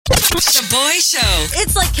Shaboy Show.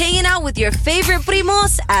 It's like hanging out with your favorite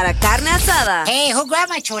primos at a carne asada. Hey, who grabbed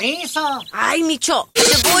my chorizo? Ay, Micho.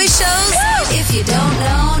 Shaboy Shows. If you don't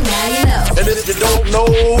know, now you know. And if you don't know,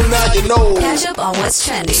 now you know. Catch up on what's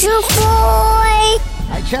trending. A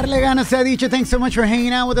echarle ganas se ha dicho. Thanks so much for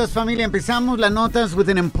hanging out with us, familia. Empezamos las notas with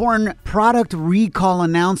an important product recall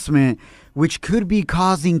announcement, which could be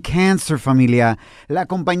causing cancer, familia. La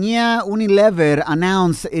compañía Unilever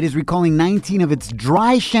announced it is recalling 19 of its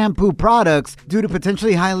dry shampoo products due to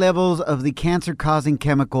potentially high levels of the cancer-causing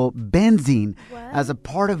chemical benzene as a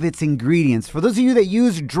part of its ingredients. For those of you that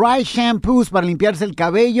use dry shampoos para limpiarse el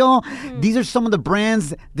cabello, these are some of the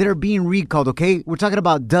brands that are being recalled, okay? We're talking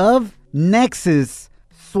about Dove, Nexus,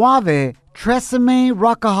 Suave, Tresemme,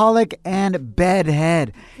 Rockaholic, and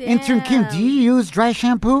Bedhead. Intern Kim, do you use dry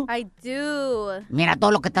shampoo? I do. Mira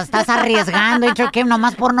todo lo que te estás arriesgando, Intern Kim,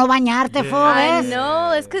 nomás por no bañarte, fool, I ¿ves?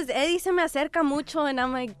 know. It's because Eddie se me acerca mucho and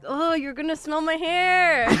I'm like, oh, you're going to smell my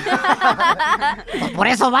hair. Por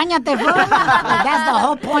eso bañate, fool. That's the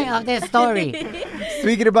whole point of this story.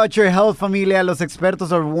 Speaking about your health, familia, los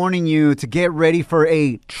expertos are warning you to get ready for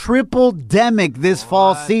a triple-demic this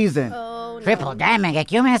fall season. Triple demic. It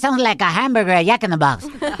sounds like a hamburger at Jack in the Box.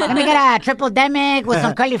 Let me get a triple demic with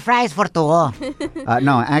some curly fries for to go.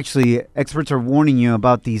 No, actually, experts are warning you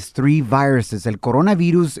about these three viruses. El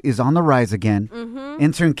coronavirus is on the rise again.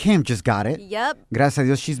 Intern Kim just got it. Yep. Gracias a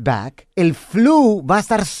Dios, she's back. El flu va a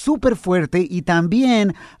estar súper fuerte y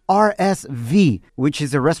también RSV, which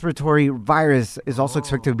is a respiratory virus, is also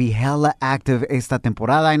expected to be hella active esta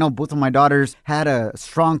temporada. I know both of my daughters had a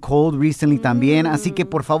strong cold recently también. Así que,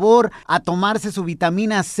 por favor, a tomarse su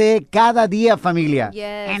vitamina C cada día, familia.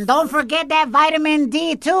 Yes. And don't forget that vitamin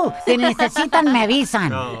D, too. Si necesitan, me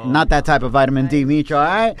avisan. Not that type of vitamin D, Micho, all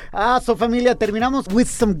right? So, familia, terminamos with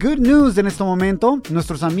some good news en este momento.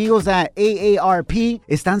 Nuestros amigos at AARP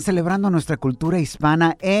están celebrando nuestra cultura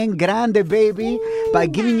hispana en grande, baby, by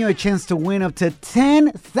giving you a chance to win up to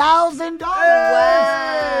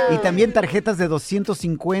 $10,000. Y también tarjetas de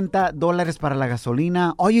 $250 para la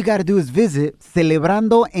gasolina. All you gotta do is visit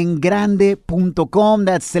celebrandoengrande.com.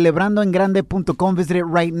 That's celebrandoengrande.com. Visit it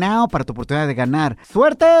right now para tu oportunidad de ganar.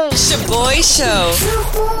 ¡Suerte! Shaboy Show.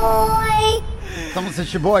 Estamos en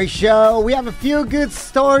Shaboy Show. We have a feel good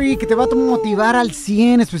story que te va a motivar al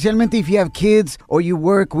 100, especialmente if you have kids or you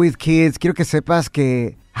work with kids. Quiero que sepas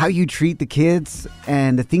que how you treat the kids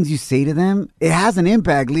and the things you say to them, it has an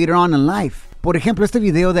impact later on in life. Por ejemplo, este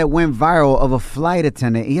video that went viral of a flight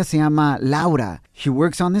attendant, ella se llama Laura. She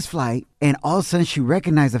works on this flight, and all of a sudden she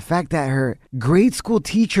recognized the fact that her grade school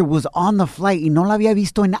teacher was on the flight y no la había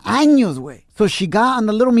visto en años, güey. So she got on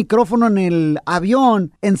the little micrófono en el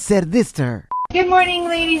avión and said this to her. Good morning,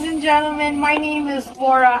 ladies and gentlemen. My name is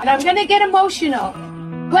Laura, and I'm going to get emotional.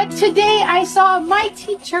 But today I saw my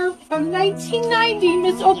teacher from 1990,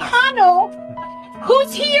 Miss O'Connell,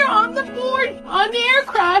 who's here on the board on the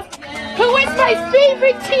aircraft, who is my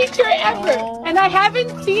favorite teacher ever. And I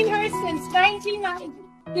haven't seen her since 1990.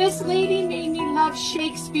 This lady made me love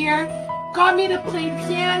Shakespeare, got me to play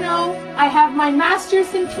piano. I have my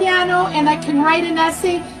master's in piano, and I can write an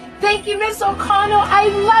essay. Thank you, Miss O'Connell. I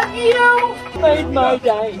love you. You made my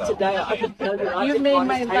day today. I can tell you. You made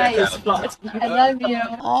my life. I love you.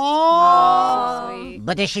 Oh.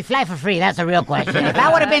 But did she fly for free? That's a real question. If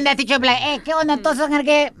I would have been that teacher, I'd be like, hey, ¿qué onda? Entonces I'm going to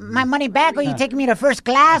get my money back or you take me to first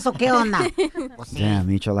class o qué onda? Damn,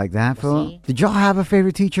 Micho, like that, fool. Did y'all have a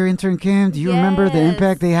favorite teacher, Intern Kim? Do you remember the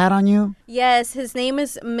impact they had on you? Yes, his name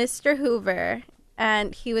is Mr. Hoover.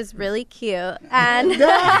 And he was really cute. And Te digo.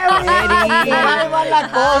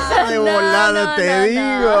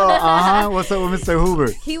 What's up with Mr.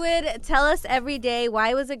 Hoover? He would tell us every day why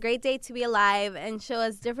it was a great day to be alive and show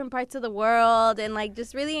us different parts of the world and like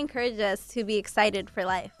just really encourage us to be excited for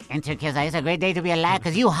life. Enter kids, it's a great day to be alive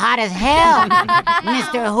because you hot as hell,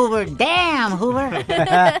 Mr. Hoover. Damn, Hoover.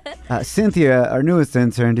 Cynthia, our newest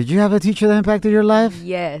intern, did you have a teacher that impacted your life?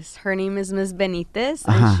 Yes, her name is Miss Benitez,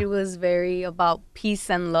 and she was very about peace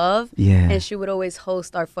and love. Yeah. And she would always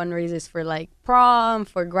host our fundraisers for like prom,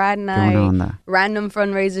 for grad night, random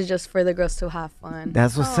fundraisers just for the girls to have fun.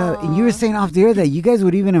 That's what's up. And you were saying off the air that you guys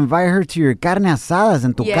would even invite her to your carne asadas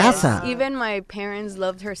en tu casa. Even my parents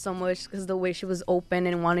loved her so much because the way she was open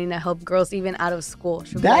and wanting to help girls even out of school.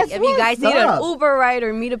 She would be like, if you guys need an Uber ride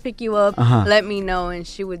or me to pick you up, let me know. And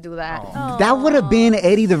she would do that. That would have been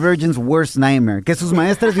Eddie the Virgin's worst nightmare. Que sus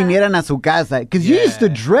maestras vinieran a su casa. Because you used to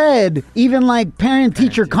dread even like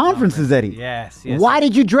parent-teacher conferences, Eddie. Yes. Why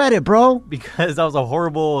did you dread it, bro? Because because I was a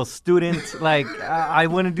horrible student. Like, I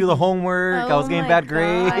wouldn't do the homework. I was getting bad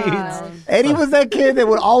grades. Eddie was that kid that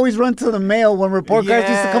would always run to the mail when report cards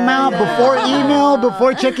used to come out before email,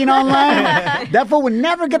 before checking online. That fool would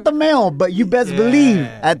never get the mail, but you best believe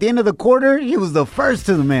at the end of the quarter, he was the first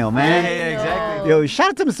to the mail, man. Yeah, exactly. Yo, shout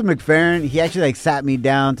out to Mr. McFerrin. He actually like sat me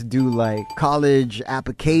down to do like college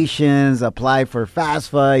applications, apply for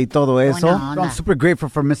FAFSA y todo eso. So I'm super grateful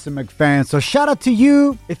for Mr. McFerrin. So shout out to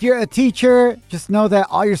you. If you're a teacher, just know that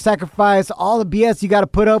all your sacrifice, all the BS you got to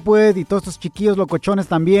put up with, y todos estos chiquillos locochones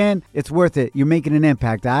también, it's worth it. You're making an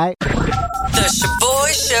impact, all right? The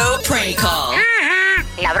Shaboy Show prank call.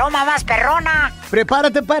 La broma más perrona.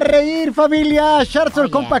 Prepárate para reír, familia. Shout out to our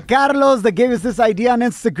compa Carlos that gave us this idea on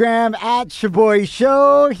Instagram at Shaboy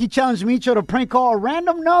Show. He challenged Micho to prank call a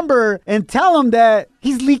random number and tell him that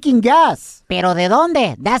he's leaking gas. Pero de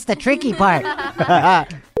dónde? That's the tricky part.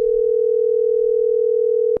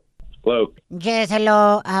 Hello. Yes,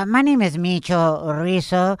 hello. My name is Micho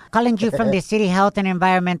Rizzo, calling you from the City Health and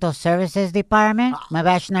Environmental Services Department. My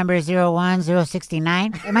batch number is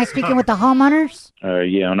 01069. Am I speaking with the homeowners?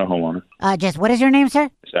 Yeah, I'm a homeowner. Just what is your name, sir?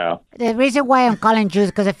 Sal. The reason why I'm calling you is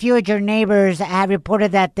because a few of your neighbors have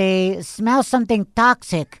reported that they smell something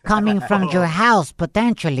toxic coming from your house,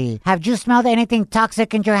 potentially. Have you smelled anything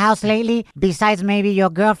toxic in your house lately, besides maybe your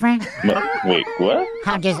girlfriend? Wait, what?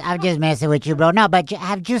 I'm just messing with you, bro. No, but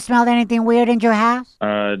have you smelled anything weird in your house?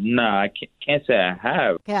 Nah, I can't say I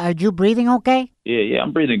have. Okay, are you breathing okay? Yeah,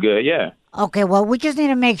 I'm breathing good, yeah. Okay, well, we just need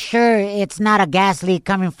to make sure it's not a gas leak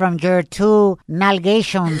coming from your two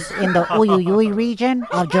nalgations in the Uyuyuy region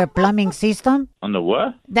of your plumbing system. On the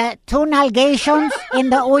what? The two nalgations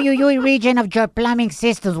in the Uyuyuy region of your plumbing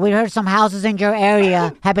systems. We heard some houses in your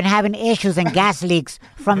area have been having issues and gas leaks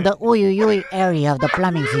from the Uyuyuy area of the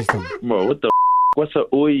plumbing system. Bro, what the What's a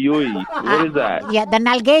uyuyuy? What is that? Yeah, the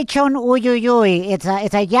nalgation uyuyuy. It's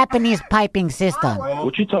a Japanese piping system.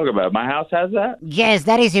 What you talking about? My house has that? Yes,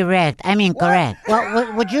 that is correct. Correct.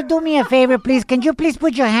 Well, would you do me a favor, please? Can you please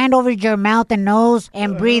put your hand over your mouth and nose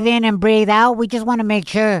and breathe in and breathe out? We just want to make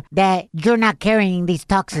sure that you're not carrying these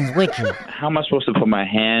toxins with you. How am I supposed to put my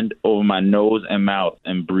hand over my nose and mouth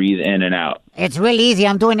and breathe in and out? It's really easy.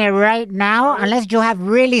 I'm doing it right now. Unless you have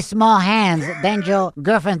really small hands, then your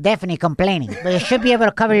girlfriend's definitely complaining. But you should be able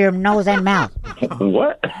to cover your nose and mouth.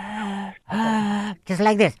 What? Just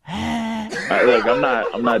like this. Look,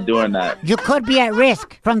 I'm not doing that. You could be at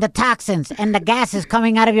risk from the toxins and the gases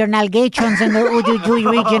coming out of your nalgations in the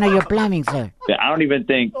Uyuyuy region of your plumbing, sir. Yeah, I don't even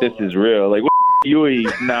think this is real. Like, Yui,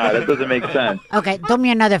 nah, that doesn't make sense. Okay, do me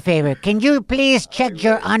another favor. Can you please check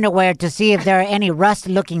your underwear to see if there are any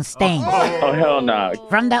rust-looking stains? Oh, hell no. Nah.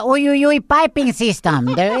 From the Uyuyuy piping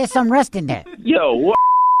system, there is some rust in there. Yo, what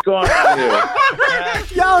going on here?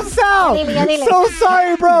 Yo, Sal, so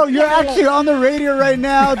sorry, bro. You're actually on the radio right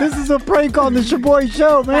now. This is a prank on the Shaboy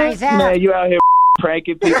Show, man. Sorry, man, you out here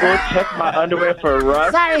pranking people? Check my underwear for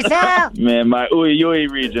rust? Sorry, Sal. Man, my Uyuyuy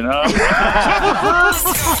region, huh?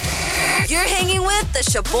 You're hanging with the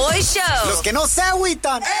Shaboy Show. Los que no se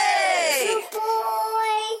agüitan. Hey!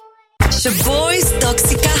 Shaboy's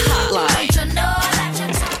Toxica Hotline.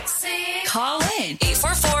 Call in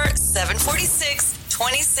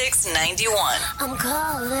 844-746-2691. I'm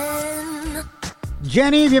calling.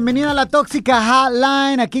 Jenny, bienvenida a la Tóxica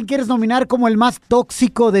Hotline. ¿A quién quieres nominar como el más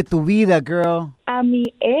tóxico de tu vida, girl? A mi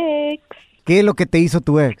ex. ¿Qué es lo que te hizo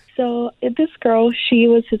tu ex? So this girl, she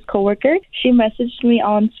was his coworker. She messaged me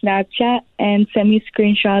on Snapchat and sent me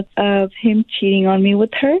screenshots of him cheating on me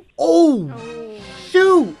with her. Oh,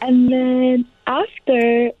 shoot! And then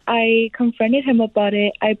after I confronted him about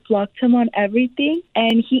it, I blocked him on everything,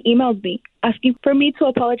 and he emailed me asking for me to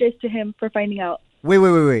apologize to him for finding out.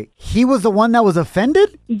 Wait. He was the one that was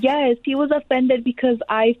offended? Yes, he was offended because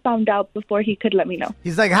I found out before he could let me know.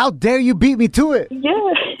 He's like, how dare you beat me to it?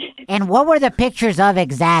 Yeah. And what were the pictures of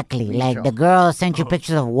exactly? Like, the girl sent you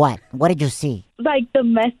pictures of what? What did you see? Like the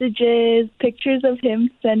messages, pictures of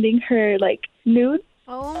him sending her, like, nudes.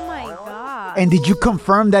 Oh, my God. And did you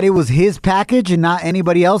confirm that it was his package and not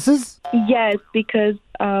anybody else's? Yes, because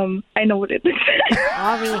I know what it is.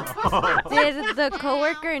 Did the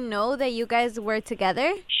coworker know that you guys were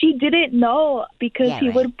together? She didn't know because he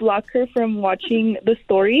would block her from watching the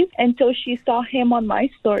stories until she saw him on my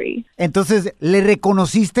story. Entonces, ¿le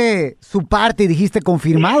reconociste su parte y dijiste,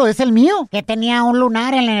 confirmado, es el mío? ¿Que tenía un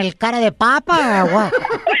lunar en el cara de papa o what?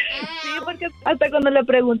 Sí, porque hasta cuando le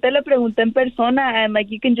pregunté en persona, and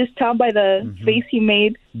like you can just tell by the face he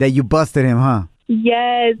made. That you busted him, huh?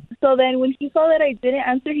 Yes. So then when he saw that I didn't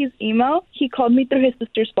answer his email, he called me through his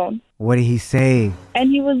sister's phone. What did he say?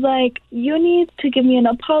 And he was like, you need to give me an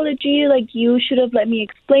apology. Like, you should have let me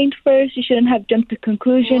explain first. You shouldn't have jumped to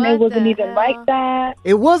conclusion. It wasn't even like that.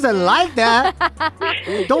 It wasn't like that?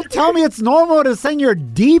 Don't tell me it's normal to send your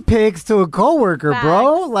D-pics to a coworker,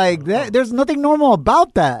 bro. Like, there's nothing normal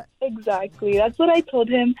about that. Exactly. That's what I told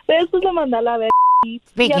him.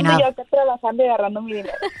 Speaking of,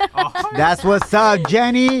 that's what's up,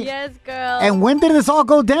 Jenny. Yes, girl. And when did this all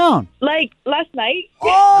go down? Like, last night.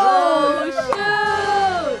 Oh,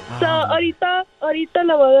 shoot. So, ahorita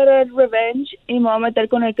le voy a dar revenge y me voy a meter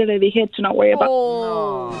con el que le dije to not worry about.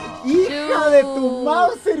 Hija de tu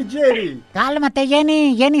Mauser, Jenny. Cálmate,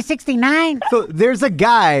 Jenny. Jenny 69. So, there's a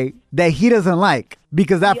guy that he doesn't like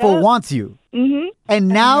because that fool wants you. Mm-hmm. And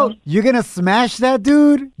now you're going to smash that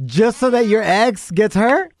dude just so that your ex gets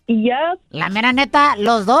hurt? Yep. La mera neta,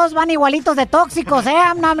 los dos van igualitos de tóxicos, eh?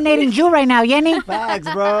 I'm nominating you right now, Jenny.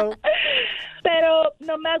 Facts, bro. Pero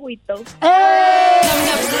no me agüito. Hey!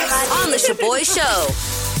 On the Shaboy Show.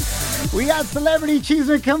 We got Celebrity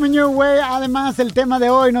Cheeseman coming your way. Además, el tema de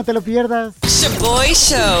hoy, no te lo pierdas. Shaboy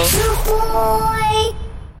Show.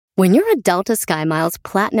 When you're a Delta SkyMiles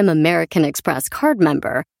Platinum American Express card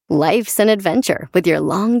member, life's an adventure with your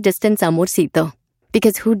long-distance amorcito.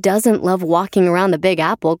 Because who doesn't love walking around the Big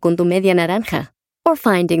Apple con tu media naranja? Or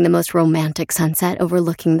finding the most romantic sunset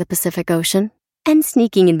overlooking the Pacific Ocean? And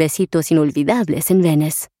sneaking in besitos inolvidables in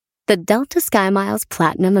Venice. The Delta SkyMiles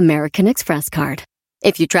Platinum American Express card.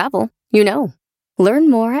 If you travel, you know. Learn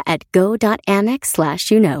more at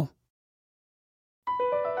go.amex/you-know.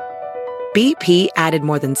 BP added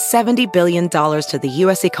more than $70 billion to the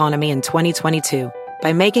U.S. economy in 2022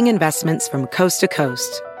 by making investments from coast to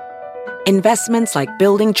coast. Investments like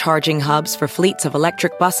building charging hubs for fleets of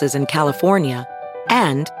electric buses in California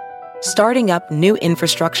and starting up new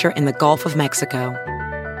infrastructure in the Gulf of Mexico.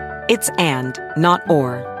 It's and, not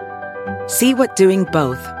or. See what doing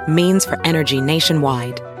both means for energy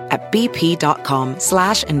nationwide at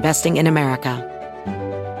bp.com/investing in America.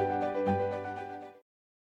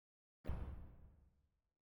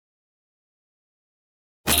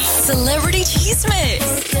 Celebrity Cheesemate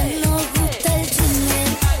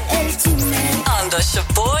on the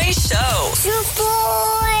Shaboy Show.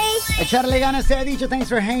 Echarle ganas se ha dicho. Thanks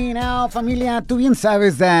for hanging out, familia. Tú bien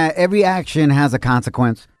sabes that every action has a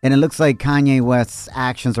consequence. And it looks like Kanye West's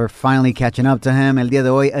actions are finally catching up to him. El día de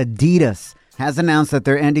hoy, Adidas has announced that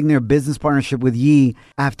they're ending their business partnership with Ye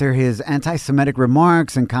after his anti-Semitic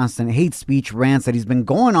remarks and constant hate speech rants that he's been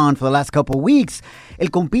going on for the last couple of weeks. El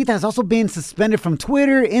compita has also been suspended from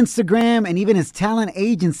Twitter, Instagram, and even his talent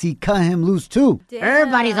agency cut him loose too. Damn.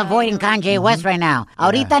 Everybody's avoiding Kanye West right now.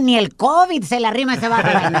 Ahorita ni el COVID se la rima ese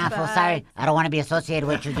vato right now. So sorry, I don't want to be associated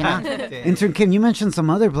with you, you know? Intern Kim, you mentioned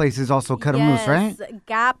some other places also cut him loose, right?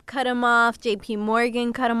 Gap cut him off. JP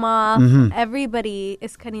Morgan cut him off. Everybody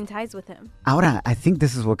is cutting ties with him. Ahora, I think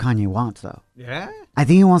this is what Kanye wants, though. Yeah? I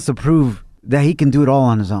think he wants to prove that he can do it all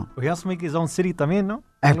on his own. Well, he wants to make his own city también, ¿no?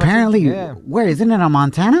 Apparently, where? Isn't it in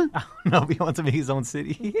Montana? No, he wants to make his own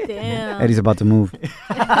city. Damn. Eddie's about to move.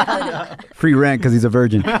 Free rent because he's a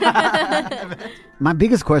virgin. My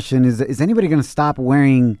biggest question is anybody going to stop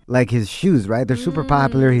wearing, like, his shoes, right? They're super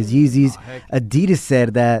popular, his Yeezys. Adidas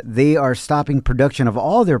said that they are stopping production of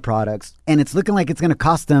all their products, and it's looking like it's going to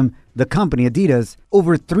cost them, the company, Adidas,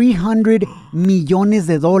 over $300 millones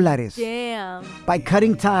de dólares. Damn. By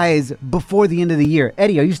cutting ties before the end of the year.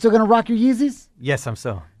 Eddie, are you still going to rock your Yeezys? Yes, I'm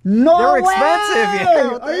so. No They're way! expensive,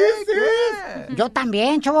 yeah. Are you serious? Yo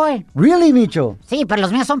también, Choboy. Really, Micho? Sí, pero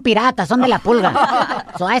los míos son piratas, son de la pulga.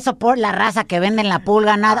 So I support la raza que venden la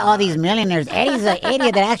pulga, not all these millionaires. Eddie's an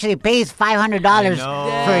idiot that actually pays $500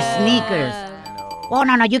 for sneakers. Oh,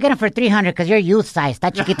 no, you get them for $300 because you're youth size.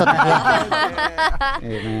 Está chiquito también.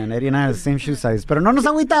 Hey, man, Eddie and I are the same shoe size. Pero no nos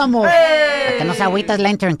agüitamos. La que no se agüita es la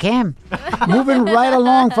intern Kim. Moving right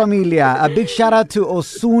along, familia. A big shout out to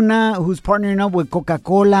Ozuna, who's partnering up with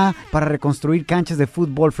Coca-Cola para reconstruir canchas de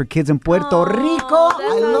fútbol for kids in Puerto Rico.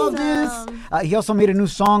 I love this. He also made a new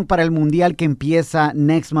song para el Mundial que empieza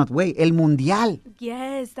next month. Wait, el Mundial.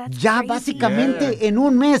 Yes, that's Ya crazy. básicamente en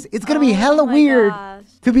un mes. It's going to be hella weird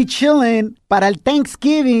to be chilling para el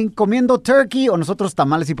Thanksgiving comiendo turkey o nosotros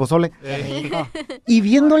tamales y pozole. Y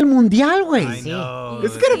viendo el Mundial, güey.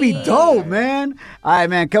 It's going to be dope, man. All right,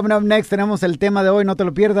 man. Coming up next tenemos el tema de hoy. No te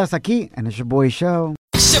lo pierdas aquí en el Shaboy Show.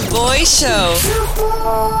 Shaboy Show.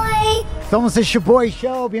 Somos el Shaboy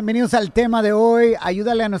Show. Bienvenidos al tema de hoy.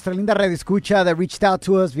 Ayúdale a nuestra linda radio escucha that reached out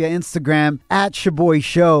to us via Instagram at Shaboy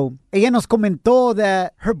Show. ella nos comentó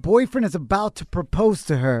that her boyfriend is about to propose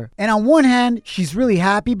to her. And on one hand, she's really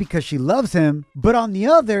happy because she loves him. But on the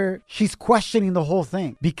other, she's questioning the whole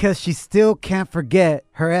thing because she still can't forget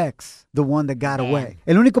her ex, the one that got away.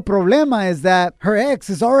 El único problema is that her ex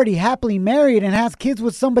is already happily married and has kids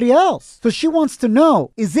with somebody else. So she wants to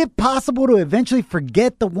know, is it possible to eventually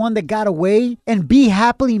forget the one that got away and be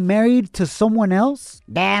happily married to someone else?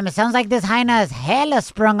 Damn, it sounds like this Jaina is hella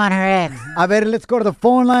sprung on her ex. A ver, let's go to the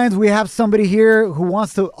phone lines. We have somebody here who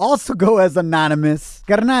wants to also go as anonymous.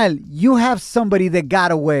 Carnal, you have somebody that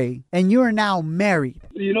got away and you are now married.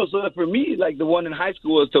 You know, so for me, like the one in high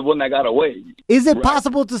school is the one that got away. Is it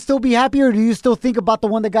possible to still be happy, or do you still think about the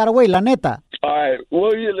one that got away? La neta. All right.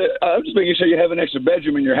 Well, I'm just making sure you have an extra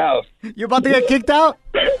bedroom in your house. You about to get kicked out?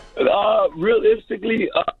 Realistically,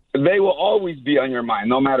 they will always be on your mind,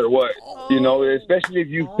 no matter what. You know, especially if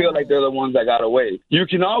you feel like they're the ones that got away. You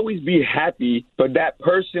can always be happy, but that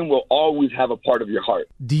person will always have a part of your heart.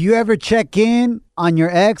 Do you ever check in on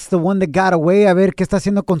your ex, the one that got away, a ver qué está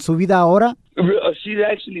haciendo con su vida ahora? She's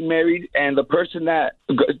actually married, and the person that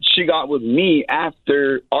she got with me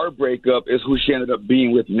after our breakup is who she ended up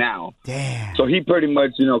being with now. Damn. So he pretty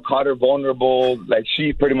much, caught her vulnerable. Like,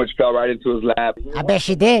 she pretty much fell right into his lap. I bet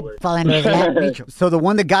she did fall into his lap. So the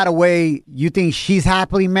one that got away, you think she's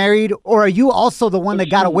happily married? Or are you also the one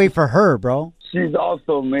that got away for her, bro? She's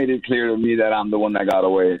also made it clear to me that I'm the one that got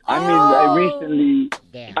away. I mean,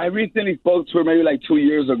 I recently spoke to her maybe like 2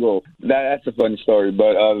 years ago. That's a funny story,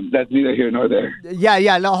 but that's neither here nor there.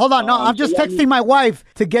 Yeah. No, hold on. No, I'm just texting my wife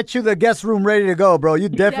to get you the guest room ready to go, bro. You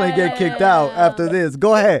definitely get kicked out after this.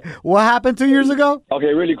 Go ahead. What happened 2 years ago?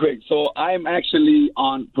 Okay, really quick. So I'm actually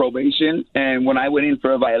on probation, and when I went in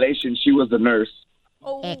for a violation, she was the nurse.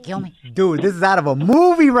 Hey, kill me. Dude, this is out of a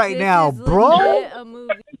movie right now, bro. A movie.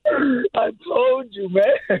 I told you,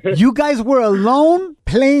 man. You guys were alone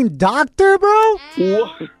playing doctor, bro?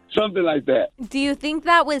 What? Something like that. Do you think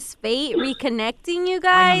that was fate reconnecting you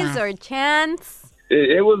guys or chance?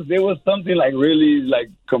 It was something like really like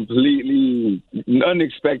completely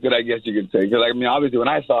unexpected, I guess you could say. Because, I mean, obviously when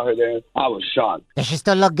I saw her there, I was shocked. Does she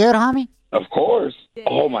still look good, homie? Of course.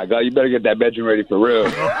 Oh, my God. You better get that bedroom ready for real.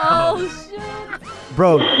 Oh, shit.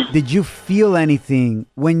 Bro, did you feel anything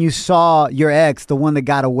when you saw your ex, the one that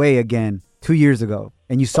got away again 2 years ago,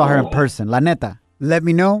 and you saw her in person? La neta, let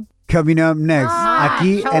me know. Coming up next,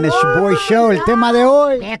 aquí en el Shaboy Show, el tema de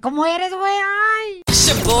hoy. ¿Cómo eres, güey?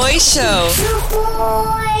 Shaboy Show.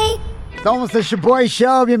 Somos el Shaboy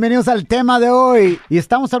Show. Bienvenidos al tema de hoy. Y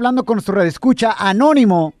estamos hablando con nuestro radioescucha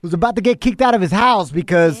Anónimo, who's about to get kicked out of his house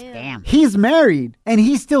because he's married and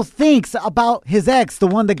he still thinks about his ex, the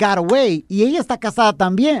one that got away. Y ella está casada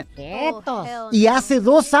también. Y hace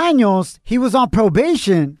 2 años, he was on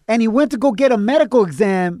probation and he went to go get a medical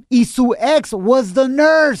exam y su ex was the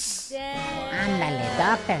nurse. Ándale,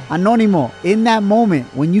 doctor. Anónimo, in that moment,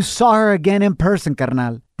 when you saw her again in person,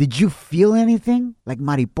 carnal, did you feel anything? Like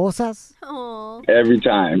mariposas? Oh. Every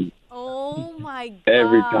time. Oh, my God.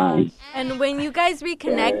 Every time. And when you guys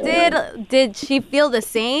reconnected, did she feel the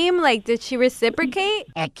same? Like, did she reciprocate?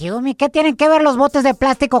 Excuse me, ¿qué tienen que ver los botes de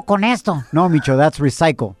plástico con esto? No, Micho, that's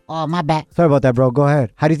recycle. Oh, my bad. Sorry about that, bro. Go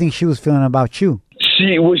ahead. How do you think she was feeling about you?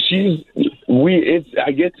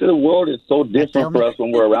 I guess the world is so different for us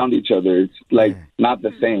when we're around each other. It's like not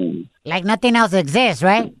the same. Like nothing else exists,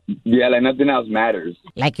 right? Yeah, like nothing else matters.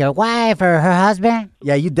 Like your wife or her husband?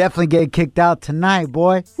 Yeah, you definitely get kicked out tonight,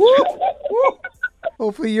 boy.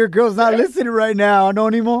 Hopefully your girl's not listening right now,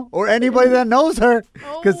 Anónimo, or anybody that knows her.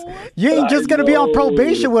 Because you ain't just going to be on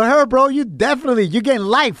probation with her, bro. You getting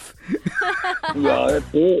life. No,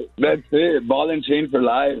 that's it. Ball and chain for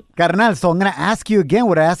life. Carnal, so I'm going to ask you again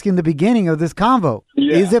what I asked you in the beginning of this convo.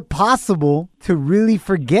 Yeah. Is it possible to really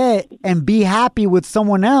forget and be happy with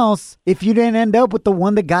someone else if you didn't end up with the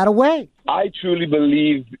one that got away? I truly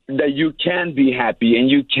believe that you can be happy, and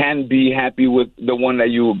you can be happy with the one that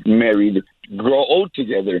you married. Grow old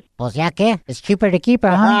together. Pues ya que, it's cheaper to keep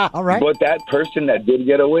her, huh? All right. But that person that did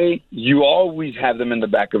get away, you always have them in the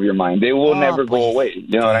back of your mind. They will never go away.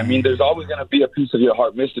 You know what I mean? There's always going to be a piece of your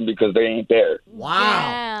heart missing because they ain't there.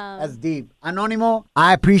 Wow. That's deep. Anónimo,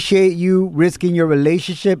 I appreciate you risking your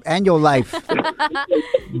relationship and your life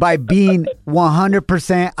by being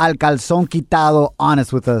 100% al calzón quitado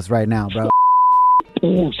honest with us right now, bro.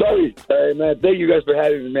 Ooh, sorry. Hey, man, thank you guys for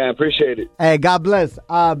having me, man. Appreciate it. Hey, God bless.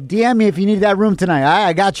 DM me if you need that room tonight.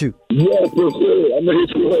 I got you. Yeah, for sure. I'm ready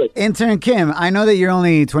for it. Intern Kim, I know that you're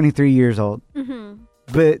only 23 years old,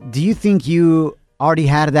 but do you think you already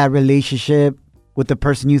had that relationship with the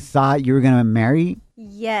person you thought you were going to marry?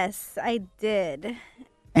 Yes, I did.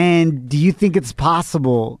 And do you think it's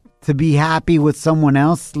possible to be happy with someone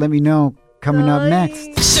else? Let me know coming up next.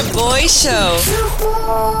 Shaboy Show.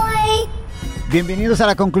 Bienvenidos a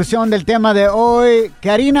la conclusión del tema de hoy.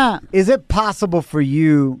 Karina, is it possible for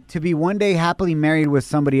you to be one day happily married with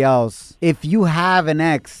somebody else if you have an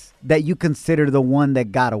ex that you consider the one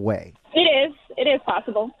that got away? It is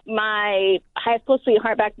possible. My high school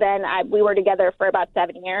sweetheart back then, we were together for about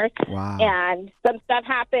 7 years. Wow. And some stuff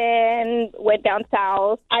happened, went down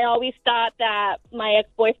south. I always thought that my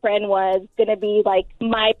ex-boyfriend was going to be like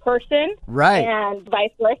my person. Right. And vice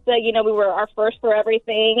versa. You know, we were our first for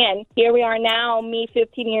everything. And here we are now, me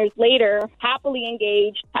 15 years later, happily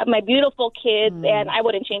engaged, have my beautiful kids, and I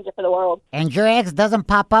wouldn't change it for the world. And your ex doesn't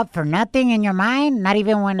pop up for nothing in your mind? Not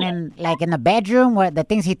even when in the bedroom where the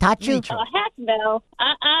things he taught you? Oh, heck no.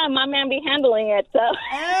 My man be handling it, so.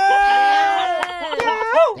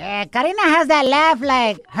 Yeah, Karina has that laugh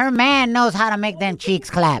like her man knows how to make them cheeks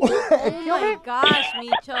clap. Oh my gosh,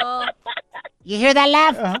 Micho. You hear that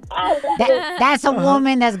laugh? That's a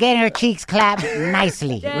woman that's getting her cheeks clapped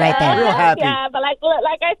nicely right there. Real happy. Yeah, but like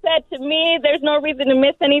I said, to me, there's no reason to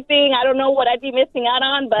miss anything. I don't know what I'd be missing out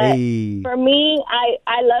on, but for me,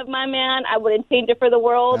 I love my man. I wouldn't change it for the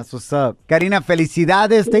world. That's what's up. Karina,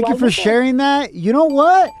 felicidades. Thank you for sharing that. You know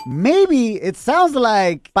what? Maybe it sounds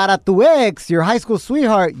like para tu ex, your high school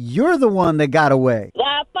sweetheart, you're the one that got away.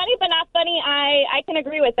 Funny but not funny. I can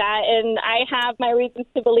agree with that, and I have my reasons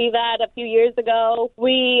to believe that. A few years ago,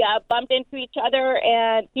 we bumped into each other,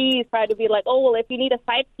 and he tried to be like, "Oh, well, if you need a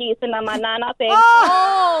side piece," and I'm a nana thing.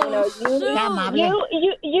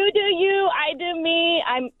 You do you, I do me.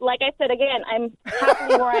 I'm like I said again, I'm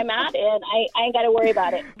happy where I'm at, and I ain't got to worry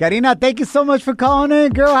about it. Karina, thank you so much for calling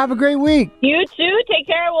in, girl. Have a great week. You too. Take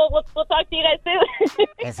care. We'll talk to you guys soon.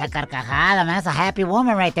 Esa carcajada, man. That's a happy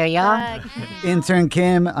woman right there, y'all. Intern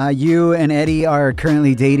Kim, you and Eddie are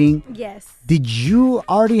currently dating. Yes. Did you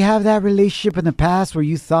already have that relationship in the past where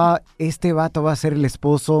you thought, este vato va a ser el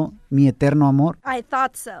esposo, mi eterno amor? I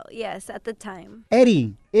thought so, yes, at the time.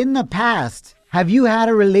 Eddie, in the past, have you had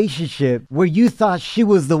a relationship where you thought she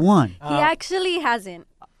was the one? He actually hasn't.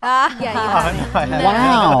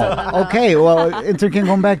 Wow. Okay, well, Intern Kim,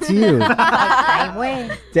 going back to you.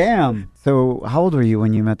 Damn. So how old were you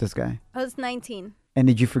when you met this guy? I was 19. And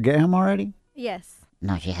did you forget him already? Yes.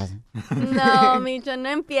 No, she hasn't. No, Micho, no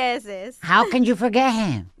empieces. How can you forget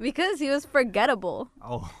him? Because he was forgettable.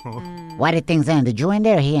 Oh. Why did things end? Did you end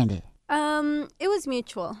it or he ended? It was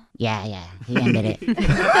mutual. Yeah, he ended it.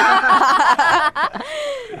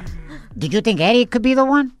 Did you think Eddie could be the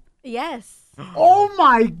one? Yes. Oh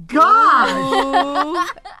my gosh! Ooh,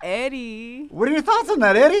 Eddie. What are your thoughts on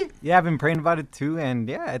that, Eddie? Yeah, I've been praying about it too, and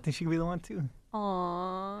yeah, I think she could be the one too.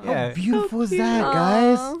 Aww. Yeah. How beautiful is that,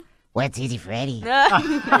 guys? Well, it's easy for Eddie.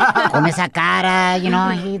 Con esa cara, you know.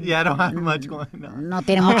 Yeah, I don't have much going on. No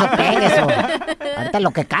tiene mucho pegue, so. Ahorita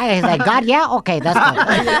lo que cae is like, God, yeah? Okay, that's good.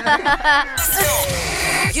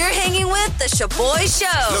 You're hanging with the Shaboy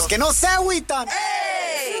Show. Los que no se agüitan.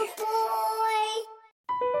 Hey!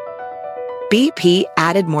 BP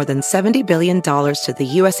added more than $70 billion to the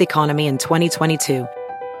U.S. economy in 2022.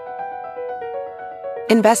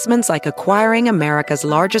 Investments like acquiring America's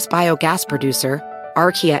largest biogas producer,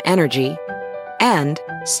 Archaea Energy, and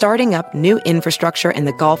starting up new infrastructure in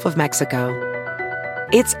the Gulf of Mexico.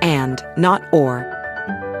 It's and, not or.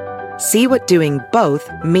 See what doing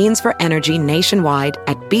both means for energy nationwide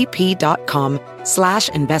at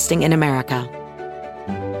bp.com/investing in America.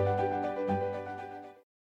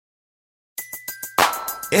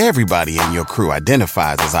 Everybody in your crew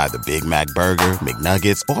identifies as either Big Mac Burger,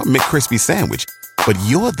 McNuggets, or McCrispy Sandwich. But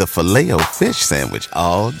you're the Filet-O-Fish Sandwich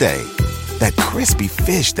all day. That crispy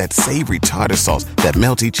fish, that savory tartar sauce, that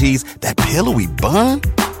melty cheese, that pillowy bun.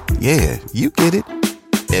 Yeah, you get it.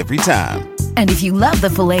 Every time. And if you love the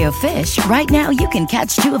Filet-O-Fish, right now you can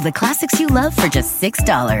catch two of the classics you love for just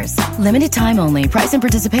 $6. Limited time only. Price and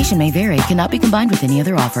participation may vary. Cannot be combined with any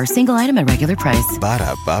other offer. Single item at regular price.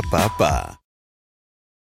 Ba-da-ba-ba-ba.